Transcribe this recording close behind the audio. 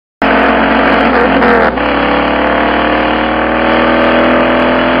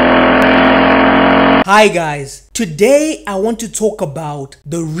Hi guys, today I want to talk about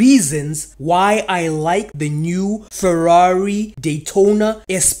the reasons why I like the new Ferrari Daytona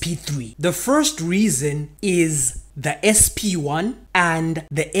SP3. The first reason is the SP1 and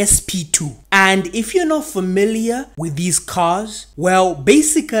the SP2. And if you're not familiar with these cars, well,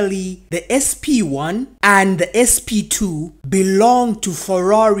 basically the SP1 and the SP2 belong to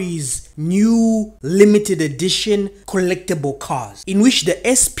Ferrari's new limited edition collectible cars, in which the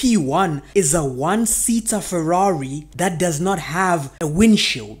SP1 is a one-seater Ferrari that does not have a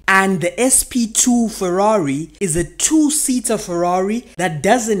windshield, and the SP2 Ferrari is a two-seater Ferrari that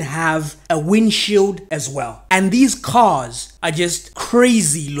doesn't have a windshield as well. And these cars are just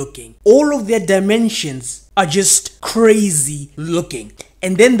crazy looking. All of their dimensions are just crazy looking.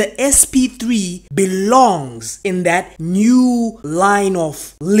 And then the SP3 belongs in that new line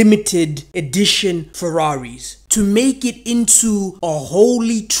of limited edition Ferraris to make it into a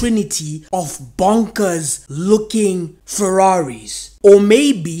holy trinity of bonkers looking Ferraris. Or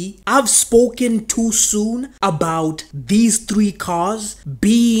maybe I've spoken too soon about these three cars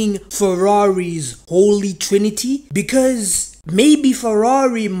being Ferrari's holy trinity, because maybe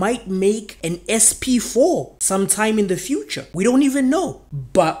Ferrari might make an SP4 sometime in the future. We don't even know.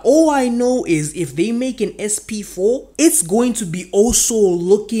 But all I know is if they make an SP4, it's going to be also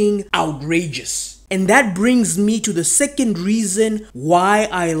looking outrageous. And that brings me to the second reason why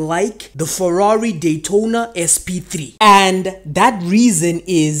I like the Ferrari Daytona SP3. And that reason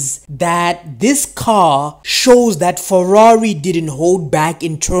is that this car shows that Ferrari didn't hold back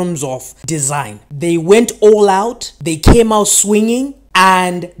in terms of design. They went all out, they came out swinging,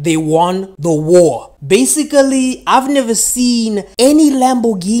 and they won the war. Basically, I've never seen any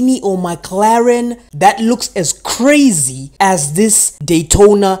Lamborghini or McLaren that looks as crazy as this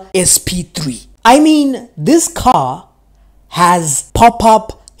Daytona SP3. I mean, this car has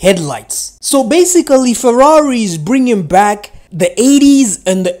pop-up headlights. So basically, Ferrari is bringing back the 80s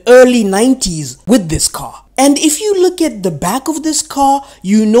and the early 90s with this car. And if you look at the back of this car,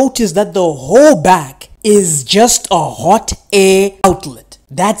 you notice that the whole back is just a hot air outlet.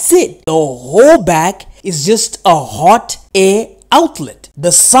 That's it. The whole back is just a hot air outlet.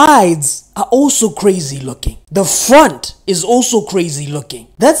 The sides are also crazy looking. The front is also crazy looking.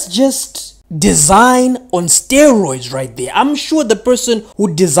 That's just design on steroids right there. I'm sure the person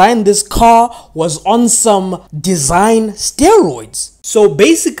who designed this car was on some design steroids. So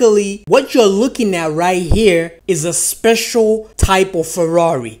basically, what you're looking at right here is a special type of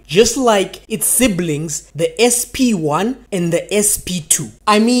Ferrari, just like its siblings, the SP1 and the SP2.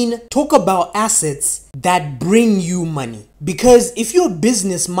 I mean, talk about assets that bring you money. Because if you're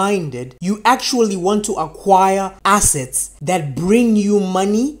business minded, you actually want to acquire assets that bring you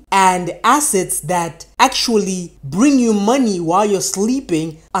money, and assets that actually bring you money while you're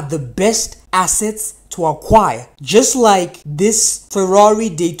sleeping are the best assets to acquire, just like this Ferrari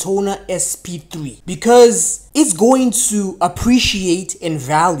Daytona SP3, because it's going to appreciate in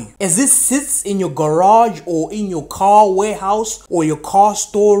value as it sits in your garage or in your car warehouse or your car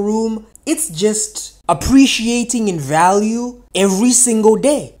storeroom. It's just appreciating in value every single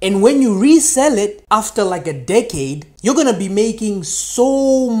day. And when you resell it after like a decade, you're gonna be making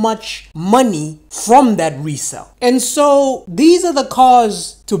so much money from that resale. And so these are the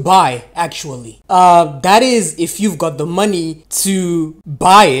cars to buy, actually. That is if you've got the money to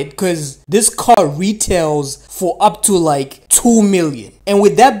buy it, because this car retails for up to like 2 million. And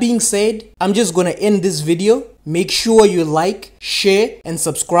with that being said, I'm just gonna end this video. Make sure you like, share, and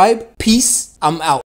subscribe. Peace. I'm out.